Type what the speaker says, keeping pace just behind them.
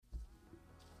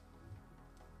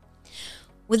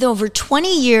With over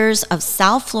 20 years of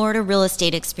South Florida real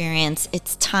estate experience,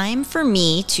 it's time for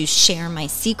me to share my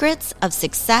secrets of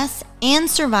success and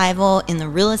survival in the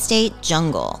real estate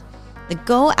jungle. The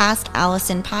Go Ask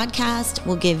Allyson podcast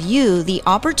will give you the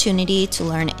opportunity to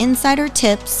learn insider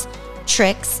tips,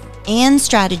 tricks, and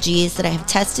strategies that I have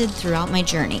tested throughout my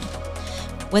journey.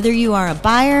 Whether you are a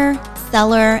buyer,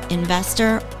 seller,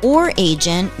 investor, or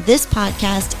agent, this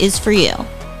podcast is for you.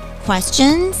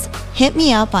 Questions? Hit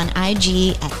me up on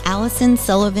IG at Allyson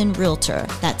Sullivan Realtor.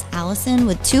 That's Allyson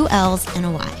with 2 L's and a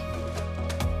Y.